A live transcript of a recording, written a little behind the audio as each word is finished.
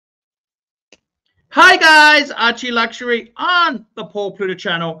Hi guys, ArchieLuxury on the Pluta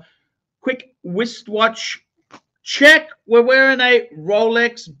channel. Quick wristwatch check. We're wearing a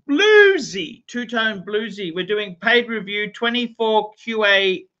Rolex bluesy, two-tone bluesy. We're doing paid review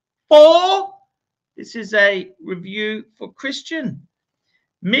 24QA4. This is a review for Christian.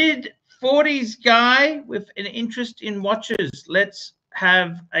 Mid-40s guy with an interest in watches. Let's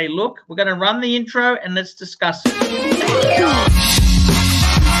have a look. We're going to run the intro and let's discuss it.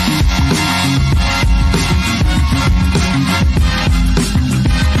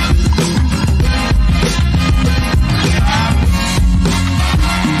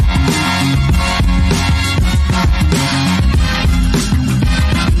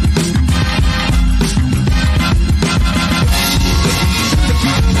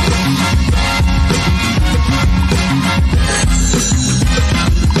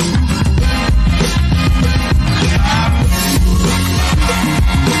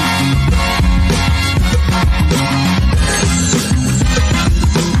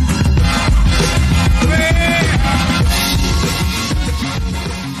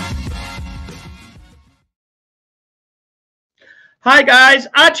 Hi guys,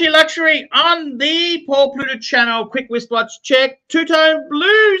 ArchieLuxury on the Pluta channel. Quick wristwatch check. Two-tone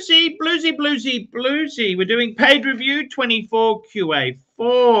bluesy. We're doing paid review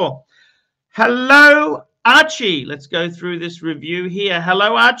 24QA4. Hello Archie. Let's go through this review here.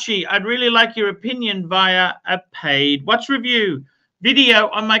 Hello Archie. I'd really like your opinion via a paid watch review video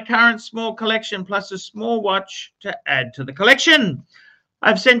on my current small collection plus a small watch to add to the collection.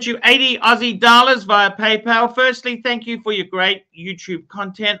 I've sent you 80 Aussie dollars via PayPal. Firstly, thank you for your great YouTube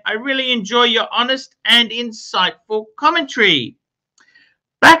content. I really enjoy your honest and insightful commentary.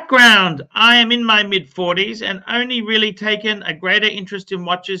 Background: I am in my mid-40s and only really taken a greater interest in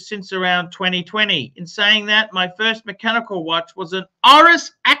watches since around 2020. In saying that, my first mechanical watch was an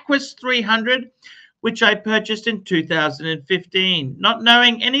Oris Aquis 300, which I purchased in 2015. Not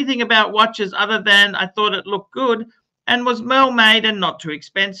knowing anything about watches other than I thought it looked good and was well made and not too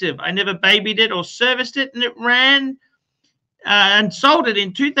expensive. I never babied it or serviced it, and it ran and sold it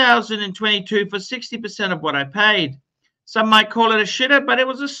in 2022 for 60% of what I paid. Some might call it a shitter, but it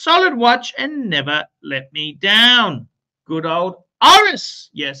was a solid watch and never let me down. Good old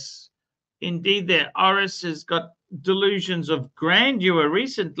Oris. Yes, indeed there. Oris has got delusions of grandeur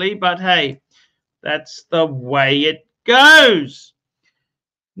recently, but hey, that's the way it goes.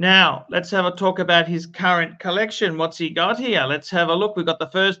 Now, let's have a talk about his current collection. What's he got here? Let's have a look. We've got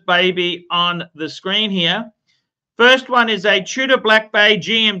the first baby on the screen here. First one is a Tudor Black Bay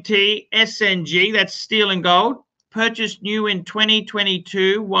GMT SNG. That's steel and gold. Purchased new in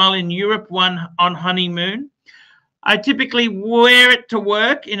 2022 while in Europe on honeymoon. I typically wear it to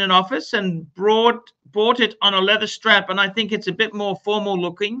work in an office and bought it on a leather strap, and I think it's a bit more formal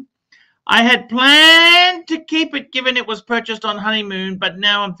looking. I had planned to keep it given it was purchased on honeymoon, but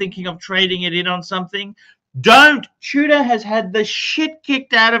now I'm thinking of trading it in on something. Don't. Tudor has had the shit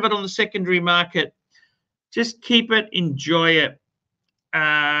kicked out of it on the secondary market. Just keep it. Enjoy it.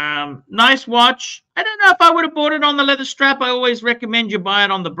 Nice watch. I don't know if I would have bought it on the leather strap. I always recommend you buy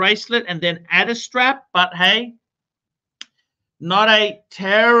it on the bracelet and then add a strap. But hey, not a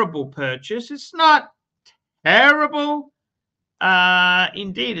terrible purchase. It's not terrible.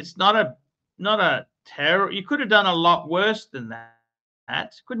 Indeed, it's not a terrible. You could have done a lot worse than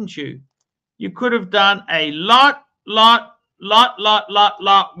that, couldn't you? You could have done a lot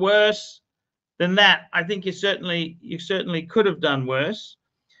worse than that. I think you certainly could have done worse.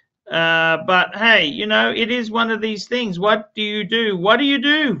 But hey, you know, it is one of these things. What do you do? What do you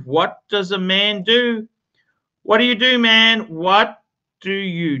do? What does a man do? What do you do, man? What do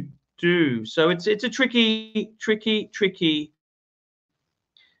you do? So it's a tricky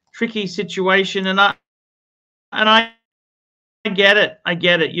situation, and I get it.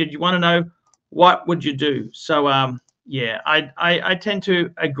 You want to know what would you do. So yeah, I tend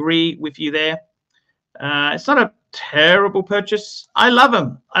to agree with you there. It's not a terrible purchase. I love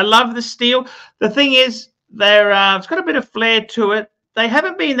them. I love the steel. The thing is, they're it's got a bit of flair to it. They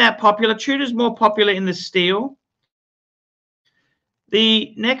haven't been that popular. Tudor's more popular in the steel.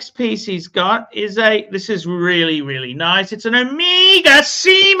 The next piece he's got is this is really nice. It's an Omega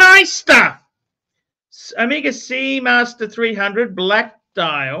Seamaster. Omega Seamaster 300 black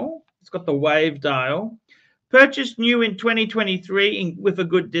dial. It's got the wave dial. Purchased new in 2023 with a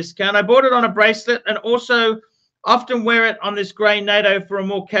good discount. I bought it on a bracelet and also often wear it on this grey NATO for a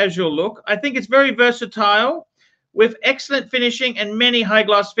more casual look. I think it's very versatile with excellent finishing and many high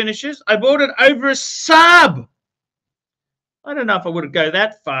gloss finishes. I bought it over a sub. I don't know if I would go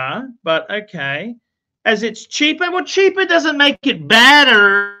that far, but okay. As it's cheaper. Well, cheaper doesn't make it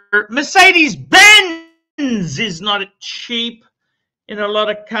better. Mercedes-Benz is not cheap in a lot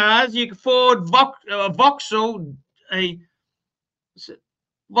of cars. You can afford Vauxhall,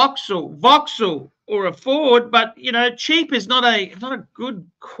 or a Ford, but you know, cheap is not a good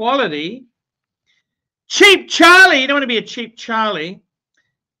quality. Cheap Charlie, you don't want to be a cheap Charlie.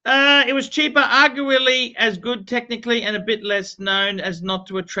 It was cheaper, arguably as good technically, and a bit less known as not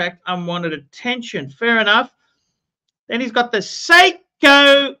to attract unwanted attention. Fair enough. Then he's got the Seiko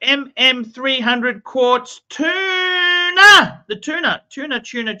MM300 quartz tuna. The tuna.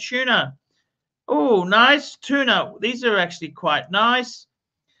 Oh, nice tuna. These are actually quite nice.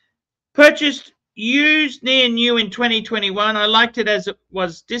 Purchased used near new in 2021. I liked it as it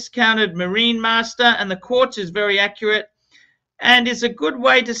was discounted Marine Master, and the quartz is very accurate and is a good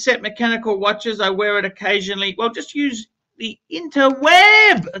way to set mechanical watches. I wear it occasionally. Well, just use the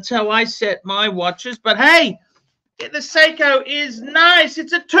interweb. That's how I set my watches. But hey, the Seiko is nice.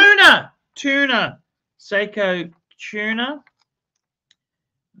 It's a tuna. Seiko tuna.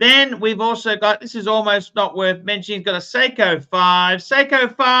 Then we've also got, this is almost not worth mentioning, he's got a Seiko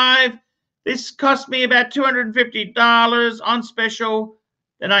 5. This cost me about $250 on special.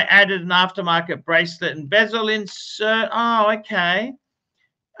 Then I added an aftermarket bracelet and bezel insert. Oh, okay.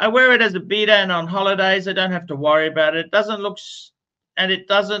 I wear it as a beater and on holidays. I don't have to worry about it. It doesn't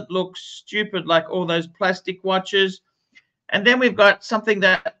look stupid like all those plastic watches. And then we've got something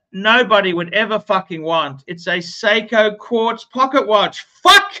that nobody would ever fucking want. It's a Seiko quartz pocket watch.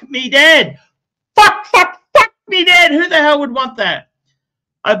 Fuck me dead. Fuck me dead. Who the hell would want that?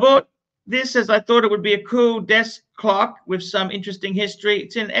 I bought this as I thought it would be a cool desk clock with some interesting history.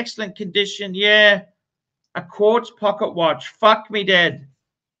 It's in excellent condition. Yeah, a quartz pocket watch. Fuck me dead.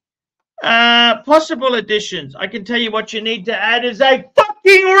 Possible additions. I can tell you what you need to add is a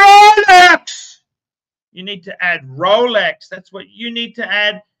fucking Rolex. You need to add Rolex. That's what you need to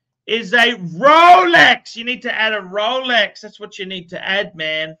add is a Rolex. You need to add a Rolex. That's what you need to add,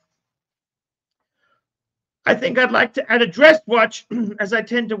 man. I think I'd like to add a dress watch as I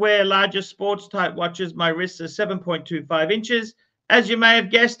tend to wear larger sports type watches. My wrists are 7.25 inches. As you may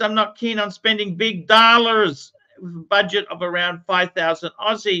have guessed, I'm not keen on spending big dollars with a budget of around 5,000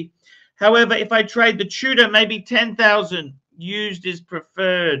 Aussie. However, if I trade the Tudor, maybe 10,000. Used is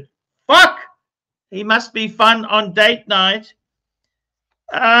preferred. Fuck! He must be fun on date night.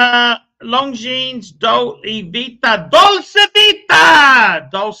 Longines Dolce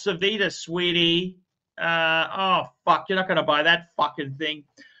Vita, sweetie. Oh, fuck, you're not going to buy that fucking thing.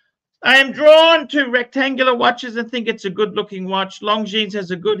 I am drawn to rectangular watches and think it's a good-looking watch. Longines has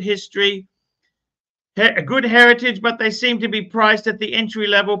a good history, a good heritage, but they seem to be priced at the entry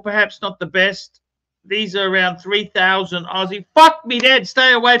level, perhaps not the best. These are around 3,000 Aussie. Fuck me dead.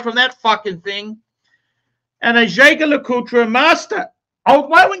 Stay away from that fucking thing. And a ArchieLuxury Master. Oh,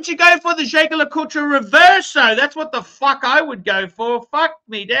 why wouldn't you go for the ArchieLuxury Reverso? That's what the fuck I would go for. Fuck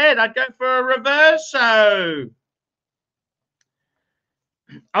me dead. I'd go for a Reverso.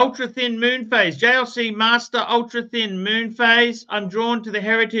 Ultra thin moon phase. JLC Master ultra thin moon phase. I'm drawn to the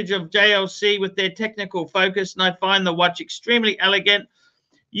heritage of JLC with their technical focus, and I find the watch extremely elegant.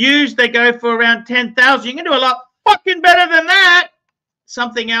 Used, they go for around 10,000. You can do a lot fucking better than that.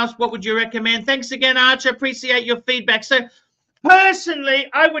 Something else, what would you recommend? Thanks again, Arch. I appreciate your feedback. So, personally,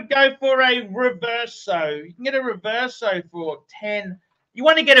 I would go for a Reverso. You can get a Reverso for 10. You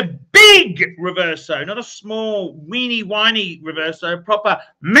want to get a big Reverso, not a small, weeny, whiny Reverso, proper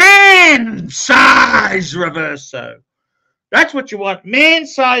man-sized Reverso. That's what you want,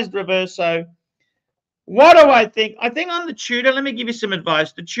 man-sized Reverso. What do I think? I think on the Tudor, let me give you some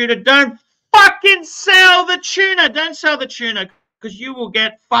advice. The Tudor, don't fucking sell the tuna. Don't sell the tuna because you will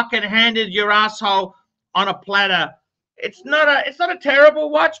get fucking handed your asshole on a platter. It's not a terrible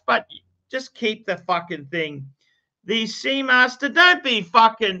watch, but just keep the fucking thing. The Seamaster, don't be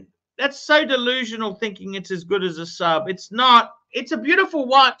fucking, that's so delusional thinking it's as good as a sub. It's not. It's a beautiful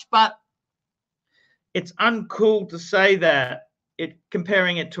watch, but it's uncool to say that,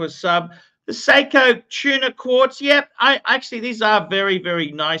 comparing it to a sub. The Seiko Tuna Quartz, yep, these are very,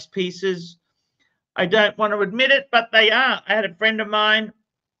 very nice pieces. I don't want to admit it, but they are. I had a friend of mine,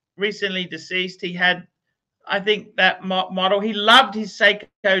 recently deceased. He had, I think, that model. He loved his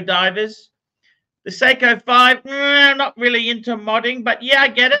Seiko divers. The Seiko 5, not really into modding, but yeah, I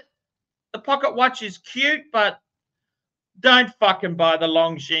get it. The pocket watch is cute, but don't fucking buy the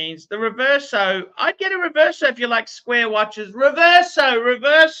Longines. The Reverso, I'd get a Reverso if you like square watches.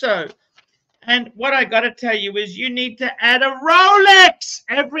 Reverso. And what I got to tell you is you need to add a Rolex.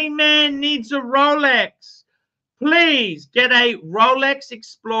 Every man needs a Rolex. Please get a Rolex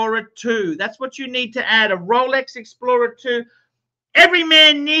Explorer 2. That's what you need to add, a Rolex Explorer 2. Every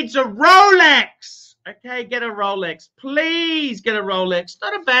man needs a Rolex. Okay, get a Rolex. Please get a Rolex.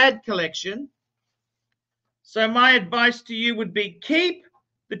 Not a bad collection. So my advice to you would be keep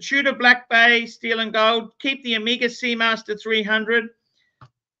the Tudor Black Bay Steel and Gold. Keep the Omega Seamaster 300.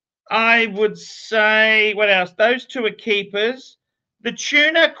 I would say, what else? Those two are keepers. The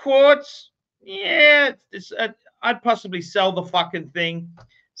Tuna Quartz, yeah, I'd possibly sell the fucking thing.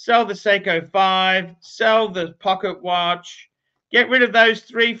 Sell the Seiko 5. Sell the pocket watch. Get rid of those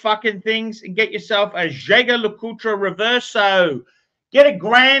 3 fucking things and get yourself a ArchieLuxury Reverso. Get a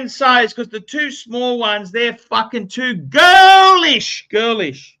grand size because the 2 small ones, they're fucking too girlish.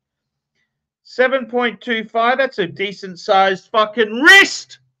 Girlish. 7.25, that's a decent sized fucking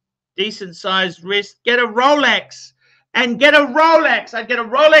wrist. Decent sized wrist. Get a Rolex. And get a Rolex. I'd get a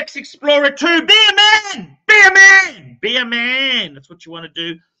Rolex Explorer 2. Be a man. Be a man. Be a man. That's what you want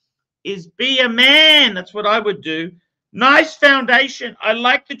to do. Is be a man. That's what I would do. Nice foundation. I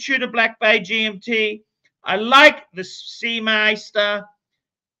like the Tudor Black Bay GMT. I like the Seamaster.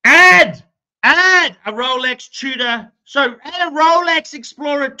 Add a Rolex Tudor. So add a Rolex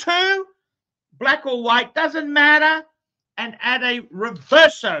Explorer 2. Black or white, doesn't matter. And add a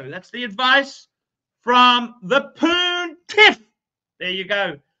Reverso. That's the advice from the Poon Tiff. There you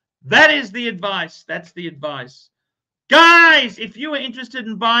go. That is the advice. That's the advice. Guys, if you are interested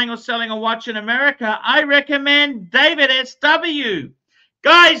in buying or selling a watch in America, I recommend David SW.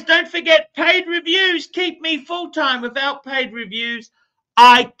 Guys, don't forget paid reviews. Keep me full-time. Without paid reviews,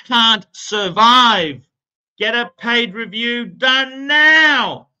 I can't survive. Get a paid review done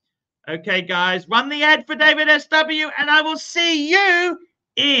now. Okay, guys, run the ad for David SW, and I will see you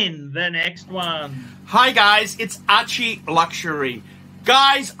in the next one. Hi, guys, it's ArchieLuxury.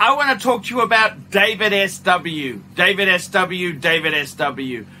 Guys, I want to talk to you about David SW. David SW, David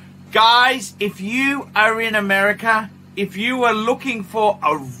SW. Guys, if you are in America, if you are looking for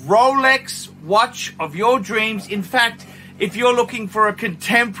a Rolex watch of your dreams, in fact, if you're looking for a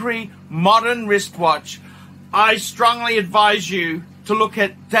contemporary modern wristwatch, I strongly advise you to look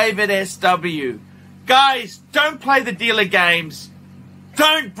at David SW. Guys, don't play the dealer games.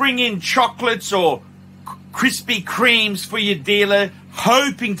 Don't bring in chocolates or Krispy Kremes for your dealer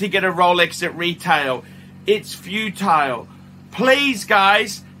hoping to get a Rolex at retail. It's futile. Please,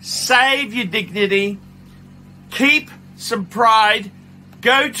 guys, save your dignity. Keep some pride.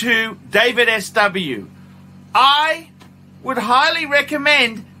 Go to David SW. I would highly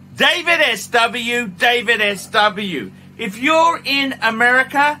recommend David SW, David SW. If you're in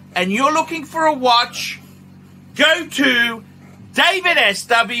America and you're looking for a watch, go to David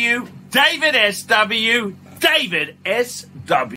SW, David SW, David SW.